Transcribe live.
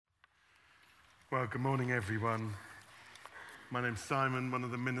Well, good morning, everyone. My name's Simon, one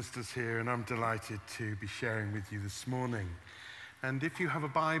of the ministers here, and I'm delighted to be sharing with you this morning. And if you have a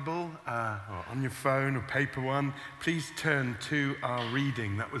Bible, or on your phone or paper one, please turn to our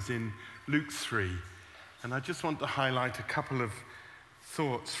reading. That was in Luke 3. And I just want to highlight a couple of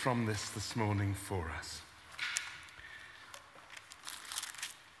thoughts from this morning for us.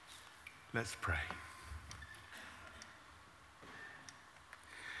 Let's pray.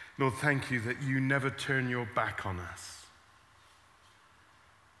 Lord, thank you that you never turn your back on us,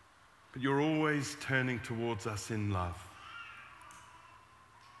 but you're always turning towards us in love.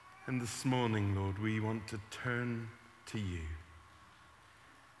 And this morning, Lord, we want to turn to you.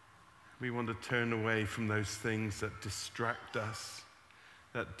 We want to turn away from those things that distract us,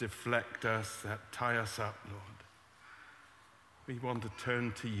 that deflect us, that tie us up, Lord. We want to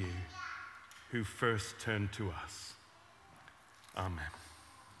turn to you, who first turned to us. Amen.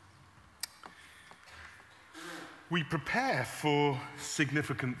 We prepare for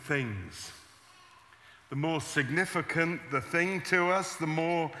significant things. The more significant the thing to us, the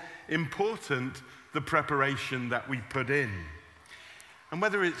more important the preparation that we put in. And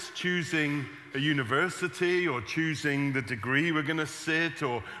whether it's choosing a university or choosing the degree we're going to sit,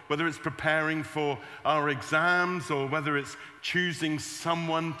 or whether it's preparing for our exams, or whether it's choosing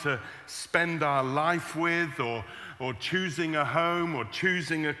someone to spend our life with, or choosing a home, or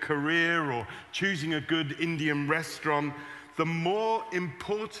choosing a career, or choosing a good Indian restaurant, the more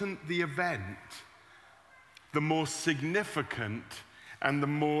important the event, the more significant and the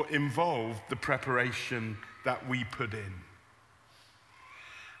more involved the preparation that we put in.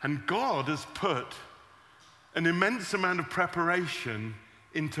 And God has put an immense amount of preparation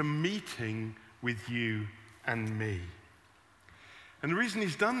into meeting with you and me. And the reason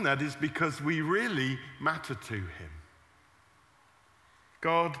he's done that is because we really matter to him.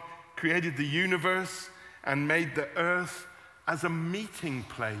 God created the universe and made the earth as a meeting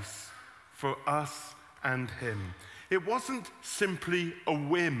place for us and him. It wasn't simply a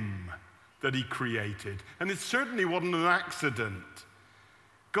whim that he created, and it certainly wasn't an accident.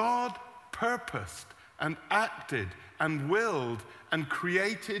 God purposed and acted and willed and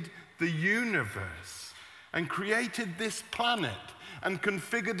created the universe and created this planet and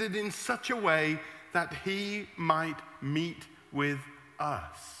configured it in such a way that he might meet with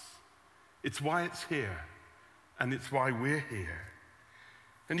us. It's why it's here, and it's why we're here.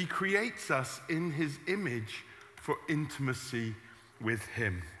 And he creates us in his image for intimacy with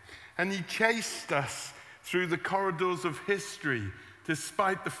him. And he chased us through the corridors of history,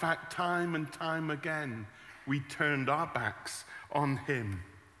 despite the fact time and time again we turned our backs on him.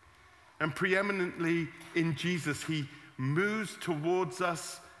 And preeminently in Jesus, he moves towards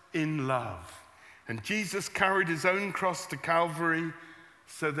us in love. And Jesus carried his own cross to Calvary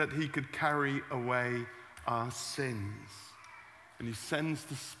so that he could carry away our sins. And he sends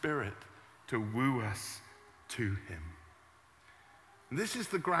the Spirit to woo us to him. And this is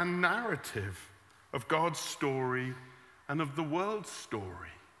the grand narrative of God's story and of the world's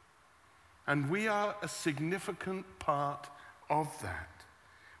story. And we are a significant part of that.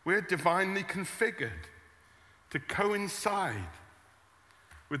 We're divinely configured to coincide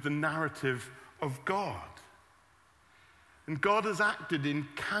with the narrative of God. And God has acted in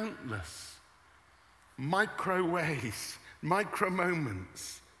countless micro ways, micro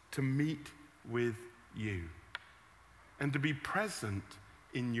moments to meet with you and to be present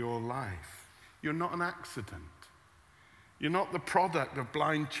in your life. You're not an accident. You're not the product of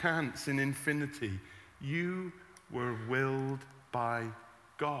blind chance in infinity. You were willed by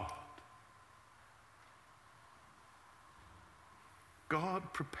God.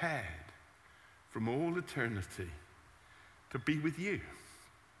 God prepared from all eternity to be with you,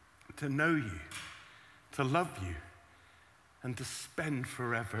 to know you, to love you, and to spend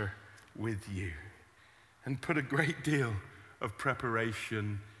forever with you, and put a great deal of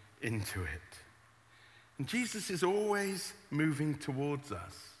preparation into it. And Jesus is always moving towards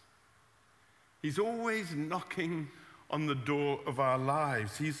us. He's always knocking on the door of our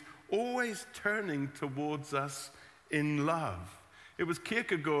lives. He's always turning towards us in love. It was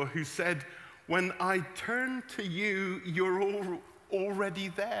Kierkegaard who said, "When I turn to you, you're already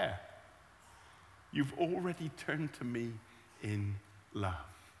there. You've already turned to me in love."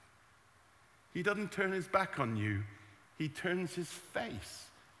 He doesn't turn his back on you. He turns his face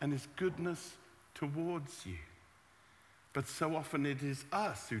and his goodness towards you. But so often it is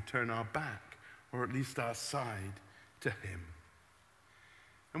us who turn our back, or at least our side, to him.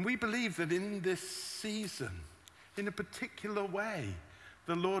 And we believe that in this season, in a particular way,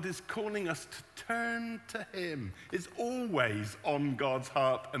 the Lord is calling us to turn to him. It's always on God's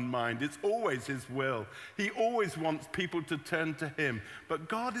heart and mind. It's always his will. He always wants people to turn to him. But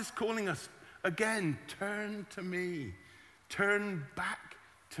God is calling us again, turn to me. Turn back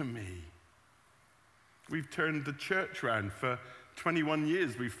to me. We've turned the church round. For 21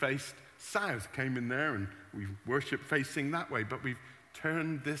 years we faced south, came in there and we worship facing that way, but we've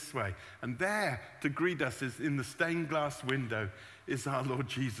turned this way. And there to greet us is in the stained glass window is our Lord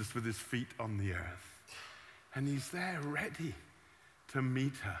Jesus with his feet on the earth. And he's there ready to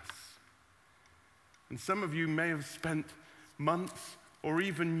meet us. And some of you may have spent months or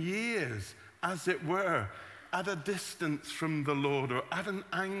even years, as it were, at a distance from the Lord or at an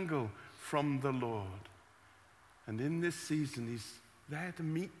angle from the Lord. And in this season, he's there to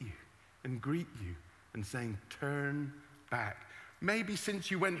meet you and greet you and saying, turn back. Maybe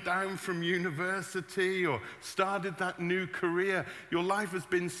since you went down from university or started that new career, your life has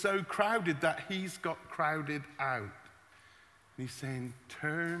been so crowded that he's got crowded out. And he's saying,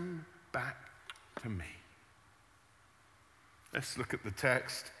 turn back to me. Let's look at the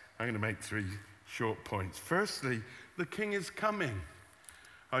text. I'm going to make 3 short points. Firstly, the king is coming.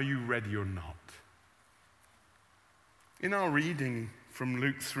 Are you ready or not? In our reading from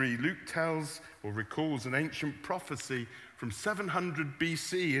Luke 3, Luke tells or recalls an ancient prophecy from 700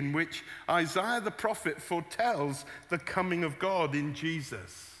 BC in which Isaiah the prophet foretells the coming of God in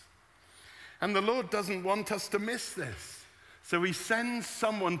Jesus. And the Lord doesn't want us to miss this. So he sends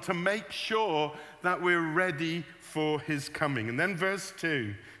someone to make sure that we're ready for his coming. And then verse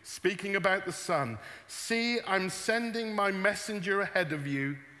 2, speaking about the Son, see, I'm sending my messenger ahead of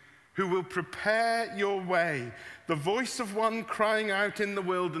you who will prepare your way. The voice of one crying out in the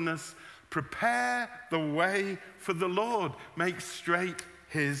wilderness, prepare the way for the Lord. Make straight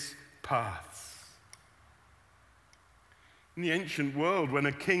his paths. In the ancient world, when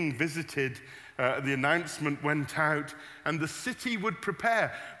a king visited, the announcement went out, and the city would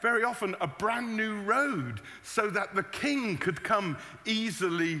prepare, very often, a brand new road so that the king could come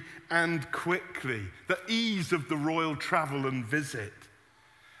easily and quickly, the ease of the royal travel and visit.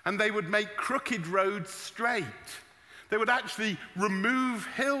 And they would make crooked roads straight. They would actually remove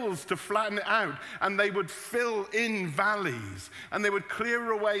hills to flatten it out, and they would fill in valleys, and they would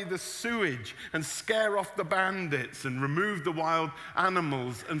clear away the sewage and scare off the bandits and remove the wild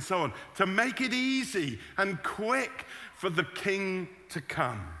animals and so on, to make it easy and quick for the king to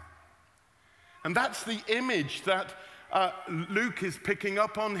come. And that's the image that Luke is picking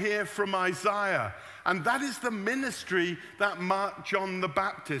up on here from Isaiah. And that is the ministry that marked John the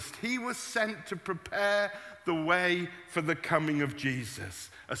Baptist. He was sent to prepare the way for the coming of Jesus,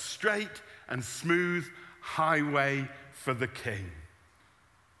 a straight and smooth highway for the king.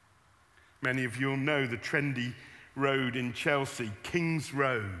 Many of you will know the trendy road in Chelsea, King's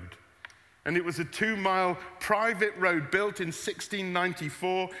Road. And it was a 2-mile private road built in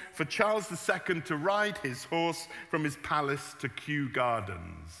 1694 for Charles II to ride his horse from his palace to Kew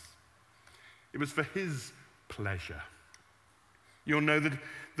Gardens. It was for his pleasure. You'll know that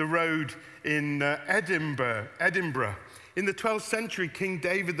the road in Edinburgh. In the 12th century, King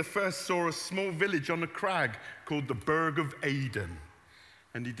David I saw a small village on a crag called the Burg of Aden,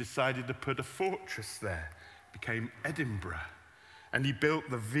 and he decided to put a fortress there. It became Edinburgh. And he built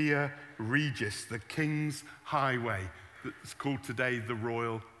the Via Regis, the King's Highway, that's called today the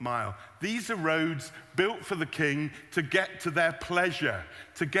Royal Mile. These are roads built for the king to get to their pleasure,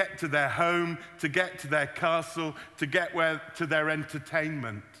 to get to their home, to get to their castle, to get to their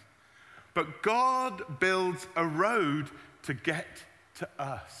entertainment. But God builds a road to get to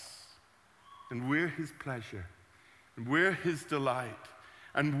us. And we're his pleasure, and we're his delight,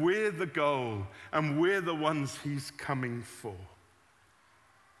 and we're the goal, and we're the ones he's coming for.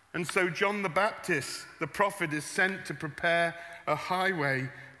 And so John the Baptist, the prophet, is sent to prepare a highway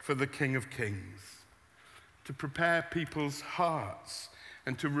for the King of Kings, to prepare people's hearts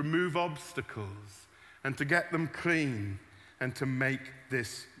and to remove obstacles and to get them clean and to make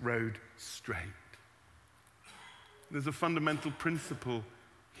this road straight. There's a fundamental principle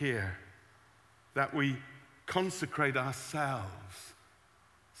here that we consecrate ourselves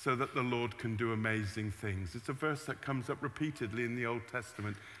so that the Lord can do amazing things. It's a verse that comes up repeatedly in the Old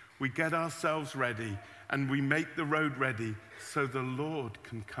Testament. We get ourselves ready and we make the road ready so the Lord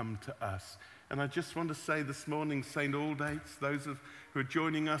can come to us. And I just want to say this morning, St. Aldate's, those who are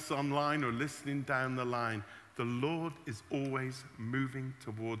joining us online or listening down the line, the Lord is always moving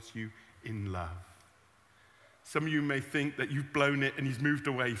towards you in love. Some of you may think that you've blown it and he's moved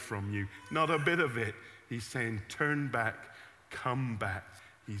away from you. Not a bit of it. He's saying, turn back, come back.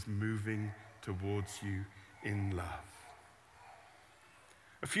 He's moving towards you in love.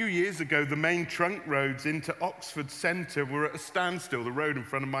 A few years ago, the main trunk roads into Oxford Centre were at a standstill, the road in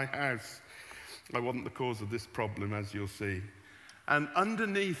front of my house. I wasn't the cause of this problem, as you'll see. And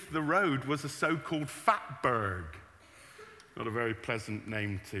underneath the road was a so-called fatberg. Not a very pleasant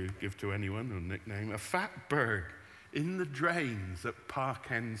name to give to anyone, or nickname. A fatberg in the drains at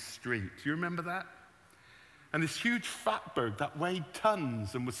Park End Street. Do you remember that? And this huge fatberg that weighed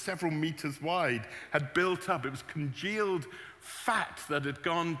tons and was several meters wide had built up. It was congealed fat that had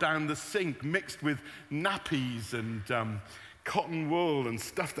gone down the sink, mixed with nappies and cotton wool and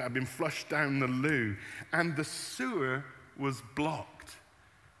stuff that had been flushed down the loo. And the sewer was blocked.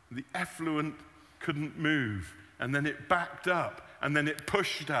 The effluent couldn't move. And then it backed up, and then it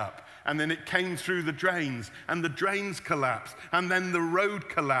pushed up, and then it came through the drains, and the drains collapsed, and then the road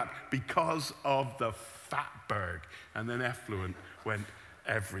collapsed because of the fatberg. And then effluent went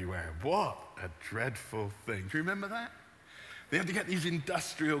everywhere. What a dreadful thing. Do you remember that? They had to get these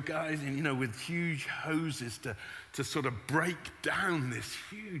industrial guys in, with huge hoses to sort of break down this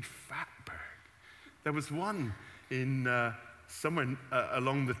huge fatberg. There was one in somewhere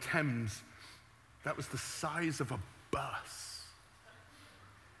along the Thames that was the size of a bus.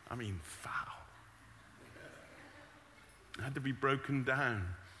 I mean, foul. It had to be broken down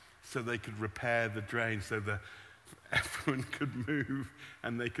so they could repair the drain, so the effluent could move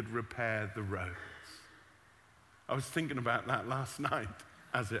and they could repair the roads. I was thinking about that last night,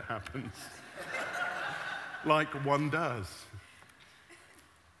 as it happens, like one does.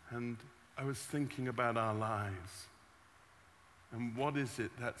 And I was thinking about our lives and what is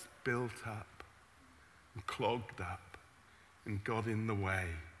it that's built up and clogged up and got in the way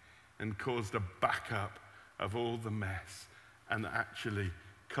and caused a backup of all the mess and actually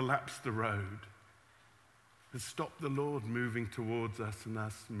collapsed the road, has stopped the Lord moving towards us and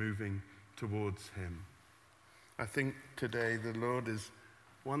us moving towards him. I think today the Lord is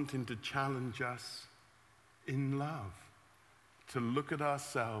wanting to challenge us in love, to look at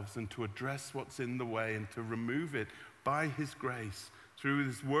ourselves and to address what's in the way and to remove it by his grace, through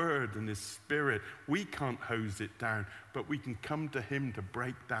his word and his spirit. We can't hose it down, but we can come to him to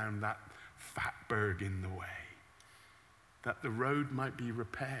break down that fatberg in the way, that the road might be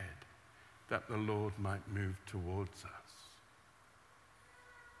repaired, that the Lord might move towards us.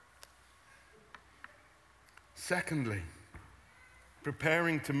 Secondly,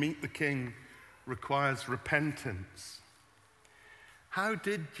 preparing to meet the King requires repentance. How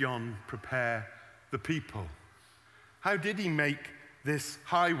did John prepare the people? How did he make this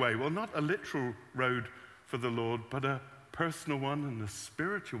highway? Well, not a literal road for the Lord, but a personal one and a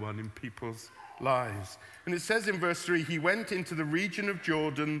spiritual one in people's lives. And it says in verse 3, he went into the region of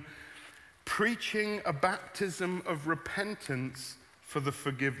Jordan, preaching a baptism of repentance for the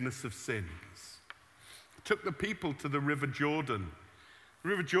forgiveness of sins. He took the people to the River Jordan. The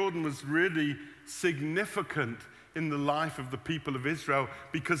River Jordan was really significant in the life of the people of Israel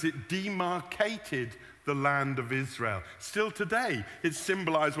because it demarcated the land of Israel. Still today, it's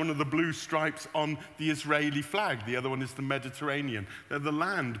symbolized one of the blue stripes on the Israeli flag. The other one is the Mediterranean. They're the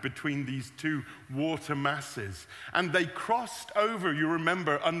land between these two water masses. And they crossed over, you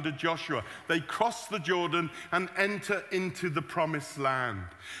remember, under Joshua. They crossed the Jordan and enter into the promised land.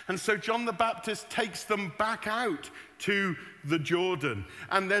 And so John the Baptist takes them back out to the Jordan.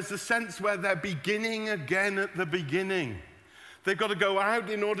 And there's a sense where they're beginning again at the beginning. They've got to go out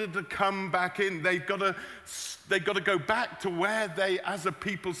in order to come back in. They've got to go back to where they, as a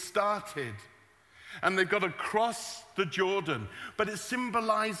people, started. And they've got to cross the Jordan. But it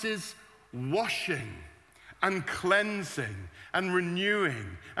symbolizes washing and cleansing and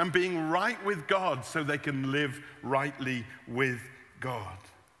renewing and being right with God so they can live rightly with God.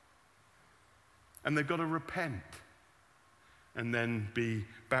 And they've got to repent and then be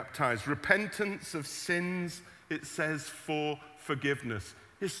baptized. Repentance of sins, it says, for forgiveness.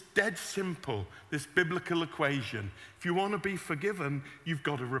 It's dead simple, this biblical equation. If you want to be forgiven, you've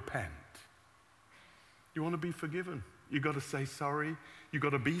got to repent. You want to be forgiven, you've got to say sorry, you've got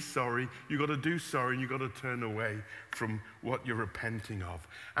to be sorry, you've got to do sorry, and you've got to turn away from what you're repenting of.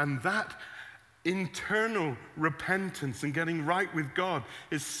 And that internal repentance and getting right with God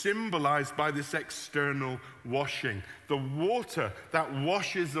is symbolized by this external washing. The water that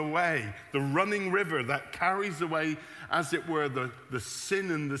washes away, the running river that carries away, as it were, the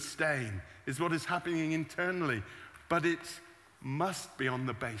sin and the stain, is what is happening internally. But it must be on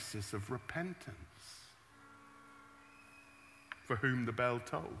the basis of repentance. For whom the bell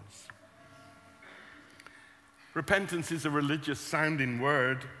tolls. Repentance is a religious sounding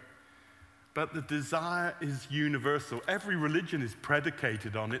word. but the desire is universal. Every religion is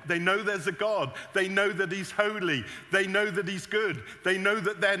predicated on it. They know there's a God. They know that he's holy. They know that he's good. They know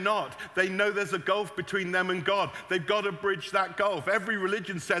that they're not. They know there's a gulf between them and God. They've got to bridge that gulf. Every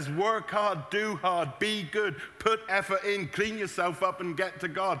religion says, work hard, do hard, be good, put effort in, clean yourself up and get to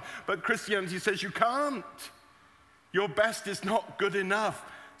God. But Christianity says you can't. Your best is not good enough.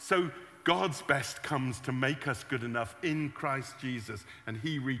 So God's best comes to make us good enough in Christ Jesus, and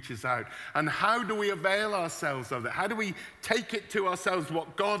he reaches out. And how do we avail ourselves of it? How do we take it to ourselves,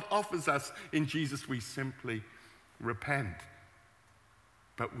 what God offers us in Jesus? We simply repent.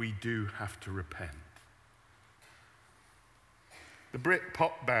 But we do have to repent. The Brit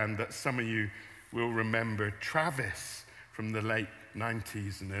pop band that some of you will remember, Travis, from the late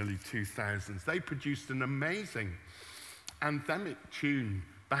 90s and early 2000s, they produced an amazing anthemic tune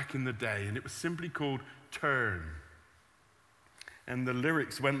back in the day, and it was simply called Turn. And the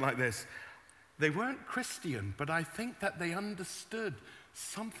lyrics went like this. They weren't Christian, but I think that they understood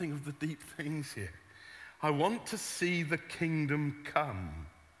something of the deep things here. I want to see the kingdom come.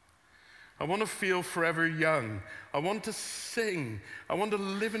 I want to feel forever young. I want to sing. I want to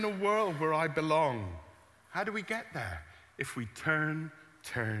live in a world where I belong. How do we get there? If we turn,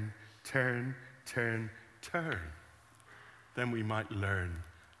 turn, turn, turn, turn, then we might learn.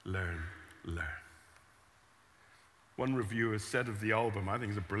 One reviewer said of the album, I think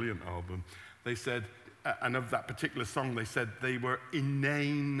it's a brilliant album, they said, and of that particular song, they said they were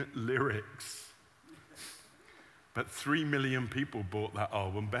inane lyrics. But 3 million people bought that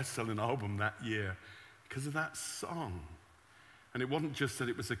album, best-selling album that year, because of that song. And it wasn't just that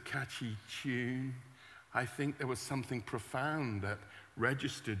it was a catchy tune. I think there was something profound that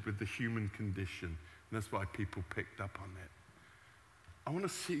registered with the human condition. And that's why people picked up on it. I want to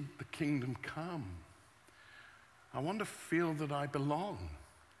see the kingdom come. I want to feel that I belong.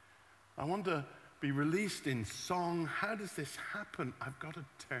 I want to be released in song. How does this happen? I've got to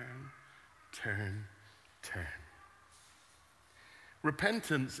turn, turn, turn.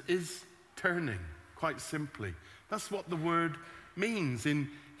 Repentance is turning, quite simply. That's what the word means in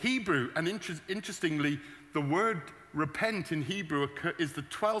Hebrew. And interestingly, the word repent in Hebrew is the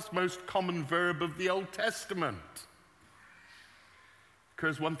 12th most common verb of the Old Testament.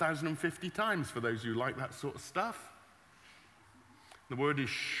 Occurs 1,050 times for those who like that sort of stuff. The word is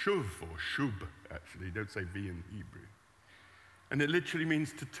shuv, or shub, actually. You don't say V in Hebrew. And it literally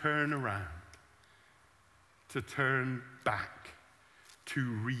means to turn around, to turn back, to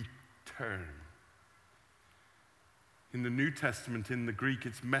return. In the New Testament, in the Greek,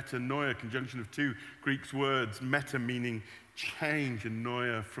 it's metanoia, conjunction of two Greek words, meta meaning change, and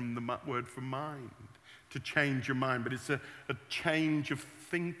noia from the word for mind, to change your mind. But it's a change of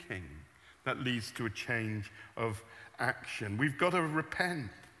thinking that leads to a change of action. We've got to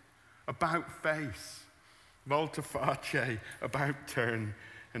repent, about face, volte face, about turn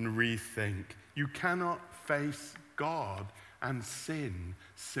and rethink. You cannot face God and sin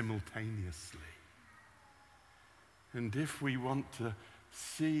simultaneously. And if we want to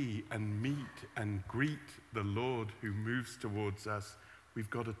see and meet and greet the Lord who moves towards us, we've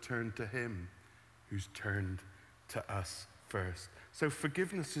got to turn to him who's turned to us first. So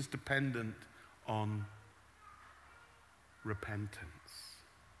forgiveness is dependent on repentance.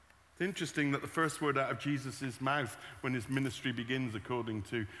 It's interesting that the first word out of Jesus' mouth when his ministry begins, according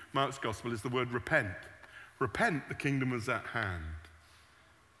to Mark's gospel, is the word repent. Repent, the kingdom is at hand.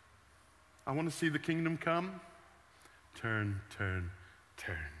 I want to see the kingdom come. Turn, turn,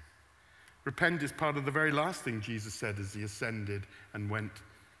 turn. Repent is part of the very last thing Jesus said as he ascended and went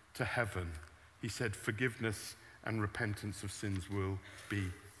to heaven. He said, forgiveness and repentance of sins will be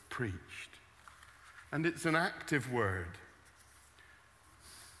preached. And it's an active word,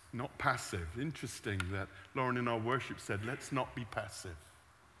 not passive. Interesting that Lauren in our worship said, let's not be passive.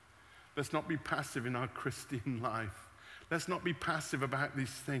 Let's not be passive in our Christian life. Let's not be passive about these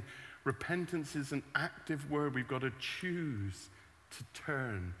things. Repentance is an active word. We've got to choose to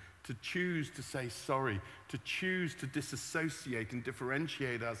turn, to choose to say sorry, to choose to disassociate and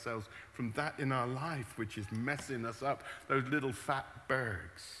differentiate ourselves from that in our life which is messing us up, those little fat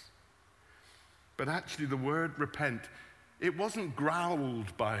bergs. But actually the word repent, it wasn't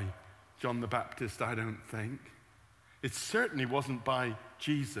growled by John the Baptist, I don't think. It certainly wasn't by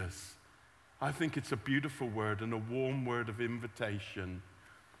Jesus. I think it's a beautiful word and a warm word of invitation.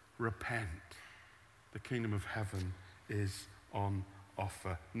 Repent. The kingdom of heaven is on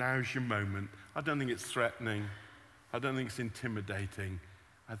offer. Now's your moment. I don't think it's threatening. I don't think it's intimidating.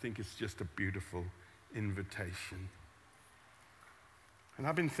 I think it's just a beautiful invitation. And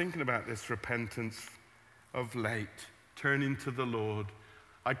I've been thinking about this repentance of late, turning to the Lord.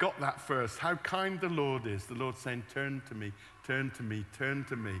 I got that first. How kind the Lord is. The Lord saying, turn to me, turn to me, turn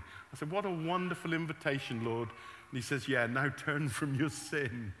to me. I said, what a wonderful invitation, Lord. And he says, yeah, now turn from your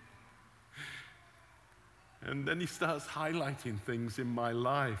sin. And then he starts highlighting things in my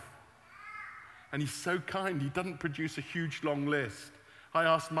life. And he's so kind. He doesn't produce a huge, long list. I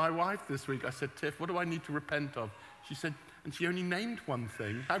asked my wife this week, I said, Tiff, what do I need to repent of? She said, and she only named one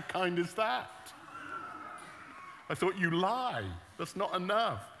thing. How kind is that? I thought, you lie. That's not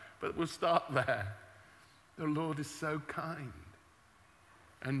enough. But we'll start there. The Lord is so kind.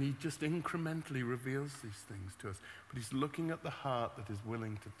 And he just incrementally reveals these things to us. But he's looking at the heart that is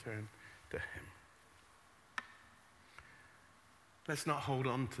willing to turn to him. Let's not hold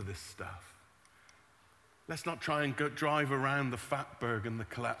on to this stuff. Let's not try and drive around the fatberg and the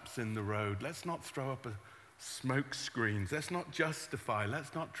collapse in the road. Let's not throw up smoke screens. Let's not justify.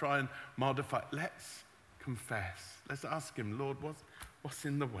 Let's not try and modify. Let's confess. Let's ask him, Lord, what's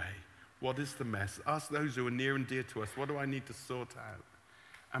in the way? What is the mess? Ask those who are near and dear to us, what do I need to sort out?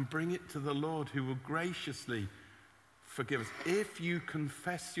 And bring it to the Lord, who will graciously forgive us. If you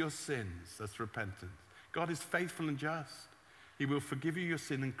confess your sins, that's repentance. God is faithful and just. He will forgive you your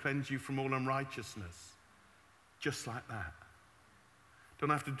sin and cleanse you from all unrighteousness. Just like that. Don't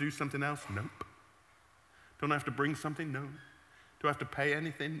have to do something else? Nope. Don't have to bring something? No. Do I have to pay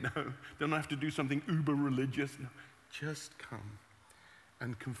anything? No. Don't have to do something uber religious? No. Just come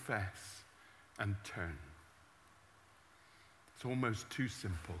and confess and turn. It's almost too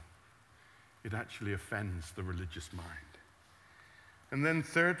simple. It actually offends the religious mind. And then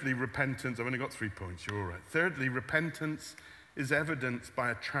thirdly, repentance. I've only got 3 points. You're all right. Thirdly, repentance is evidenced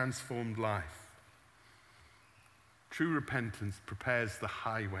by a transformed life. True repentance prepares the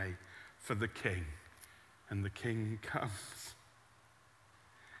highway for the King, and the King comes.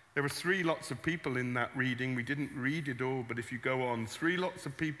 There were 3 lots of people in that reading. We didn't read it all, but if you go on, 3 lots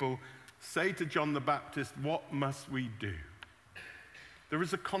of people say to John the Baptist, what must we do? There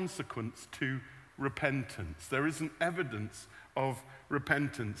is a consequence to repentance. There is an evidence of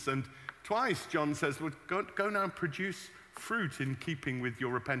repentance. And twice John says, well, go now and produce fruit in keeping with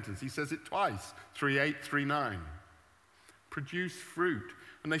your repentance. He says it twice, 3:8, 3:9. Produce fruit.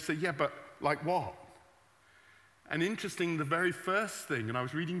 And they say, yeah, but like what? And interesting, the very first thing, and I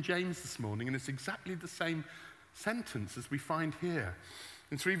was reading James this morning, and it's exactly the same sentence as we find here.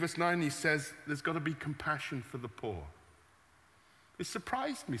 In 3 verse 9, he says, there's got to be compassion for the poor. It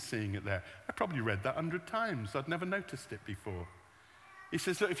surprised me seeing it there. I probably read that 100 times. I'd never noticed it before. He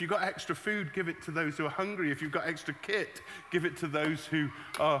says, look, if you've got extra food, give it to those who are hungry. If you've got extra kit, give it to those who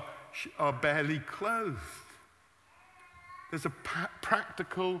are barely clothed. There's a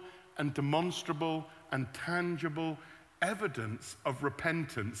practical and demonstrable and tangible evidence of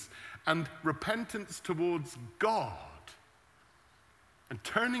repentance, and repentance towards God and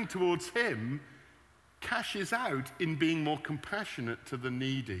turning towards him cashes out in being more compassionate to the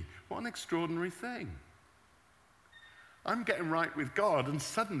needy. What an extraordinary thing. I'm getting right with God, and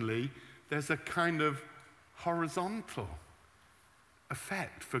suddenly there's a kind of horizontal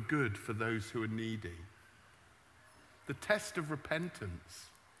effect for good for those who are needy. The test of repentance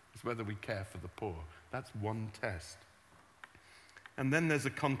is whether we care for the poor. That's one test. And then there's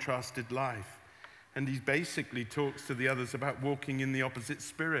a contrasted life. And he basically talks to the others about walking in the opposite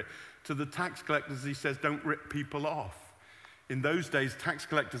spirit. To the tax collectors, he says, don't rip people off. In those days, tax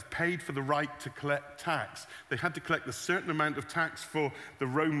collectors paid for the right to collect tax. They had to collect a certain amount of tax for the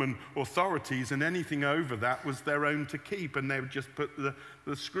Roman authorities, and anything over that was their own to keep, and they would just put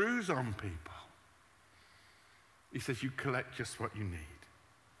the screws on people. He says, you collect just what you need.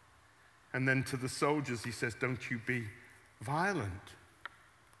 And then to the soldiers, he says, don't you be violent.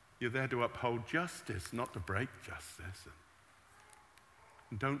 You're there to uphold justice, not to break justice.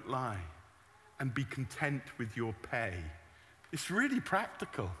 And don't lie. And be content with your pay. It's really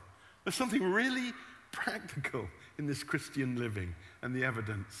practical. There's something really practical in this Christian living and the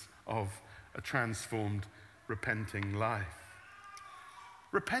evidence of a transformed, repenting life.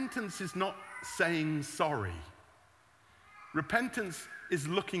 Repentance is not saying sorry. Repentance is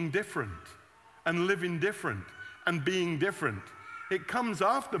looking different and living different and being different. It comes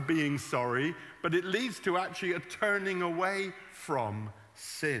after being sorry, but it leads to actually a turning away from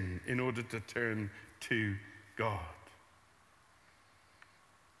sin in order to turn to God.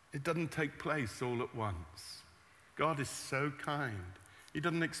 It doesn't take place all at once. God is so kind. He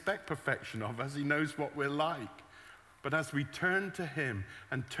doesn't expect perfection of us. He knows what we're like. But as we turn to him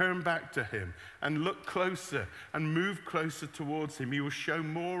and turn back to him and look closer and move closer towards him, he will show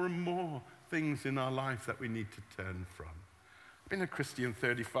more and more things in our life that we need to turn from. I've been a Christian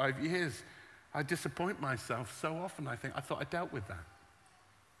 35 years. I disappoint myself so often. I thought I dealt with that.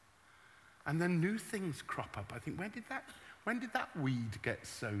 And then new things crop up. I think, when did that weed get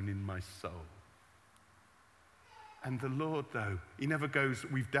sown in my soul? And the Lord, though, he never goes,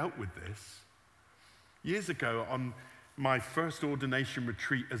 we've dealt with this. Years ago, on my first ordination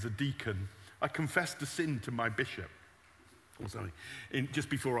retreat as a deacon, I confessed a sin to my bishop. Just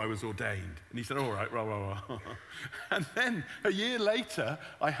before I was ordained. And he said, all right, rah. And then a year later,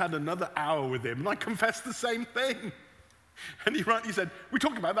 I had another hour with him, and I confessed the same thing. And he rightly said, we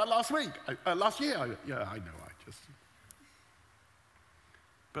talked about that last year. Yeah, I know,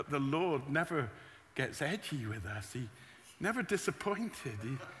 But the Lord never gets edgy with us. He never disappointed.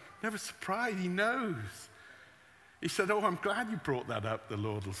 He never surprised. He knows. He said, oh, I'm glad you brought that up, the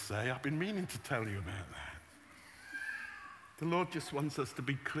Lord will say. I've been meaning to tell you about that. The Lord just wants us to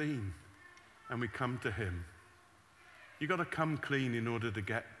be clean, and we come to him. You've got to come clean in order to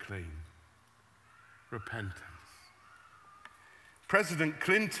get clean. Repentance. President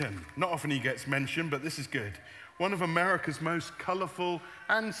Clinton, not often he gets mentioned, but this is good. One of America's most colorful,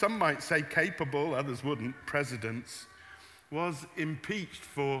 and some might say capable, others wouldn't, presidents, was impeached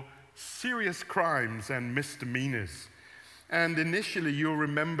for serious crimes and misdemeanors. And initially, you'll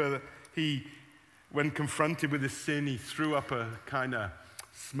remember when confronted with his sin, he threw up a kind of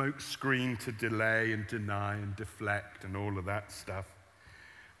smoke screen to delay and deny and deflect and all of that stuff.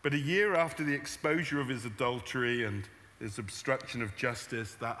 But a year after the exposure of his adultery and his obstruction of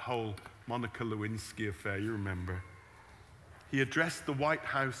justice, that whole Monica Lewinsky affair, you remember, he addressed the White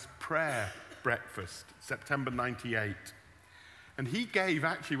House prayer breakfast, September 98. And he gave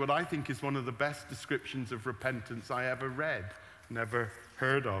actually what I think is one of the best descriptions of repentance I ever read, never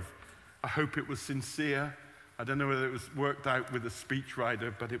heard of. I hope it was sincere. I don't know whether it was worked out with a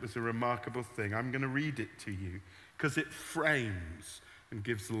speechwriter, but it was a remarkable thing. I'm going to read it to you because it frames and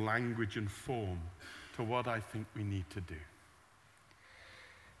gives language and form to what I think we need to do.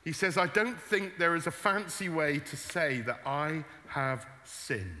 He says, I don't think there is a fancy way to say that I have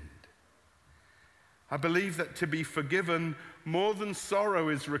sinned. I believe that to be forgiven, more than sorrow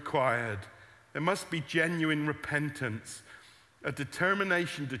is required. There must be genuine repentance, a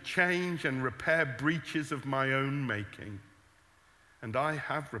determination to change and repair breaches of my own making. And I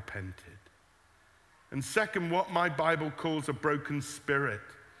have repented. And second, what my Bible calls a broken spirit,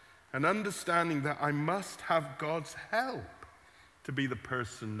 an understanding that I must have God's help to be the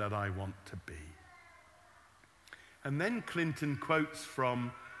person that I want to be. And then Clinton quotes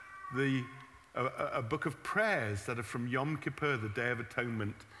from a book of prayers that are from Yom Kippur, the Day of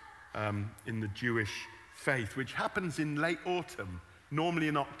Atonement in the Jewish faith, which happens in late autumn, normally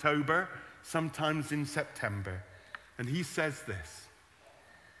in October, sometimes in September. And he says this,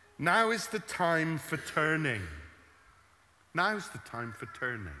 now is the time for turning. Now's the time for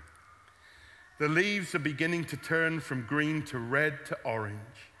turning. The leaves are beginning to turn from green to red to orange.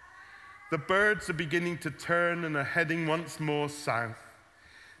 The birds are beginning to turn and are heading once more south.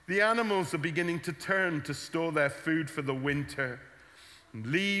 The animals are beginning to turn to store their food for the winter. And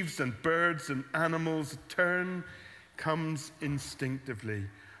leaves and birds and animals turn comes instinctively.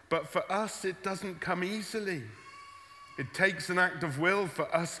 But for us, it doesn't come easily. It takes an act of will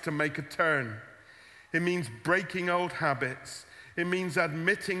for us to make a turn. It means breaking old habits. It means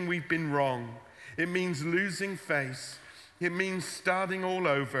admitting we've been wrong. It means losing face. It means starting all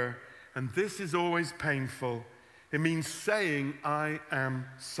over. And this is always painful. It means saying, I am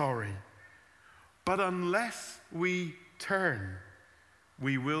sorry. But unless we turn,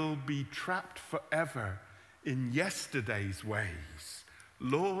 we will be trapped forever in yesterday's ways.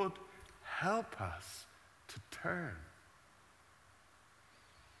 Lord, help us to turn.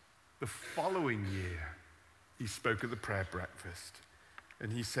 The following year, he spoke at the prayer breakfast,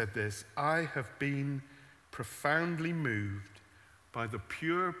 and he said this, I have been profoundly moved by the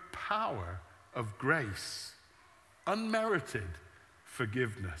pure power of grace, unmerited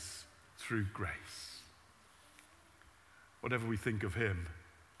forgiveness through grace. Whatever we think of him,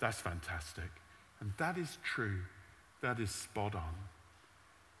 that's fantastic. And that is true. That is spot on.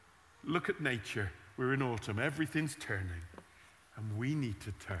 Look at nature. We're in autumn. Everything's turning. And we need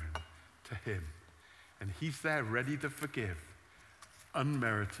to turn to him. And he's there ready to forgive.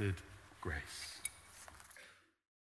 Unmerited grace.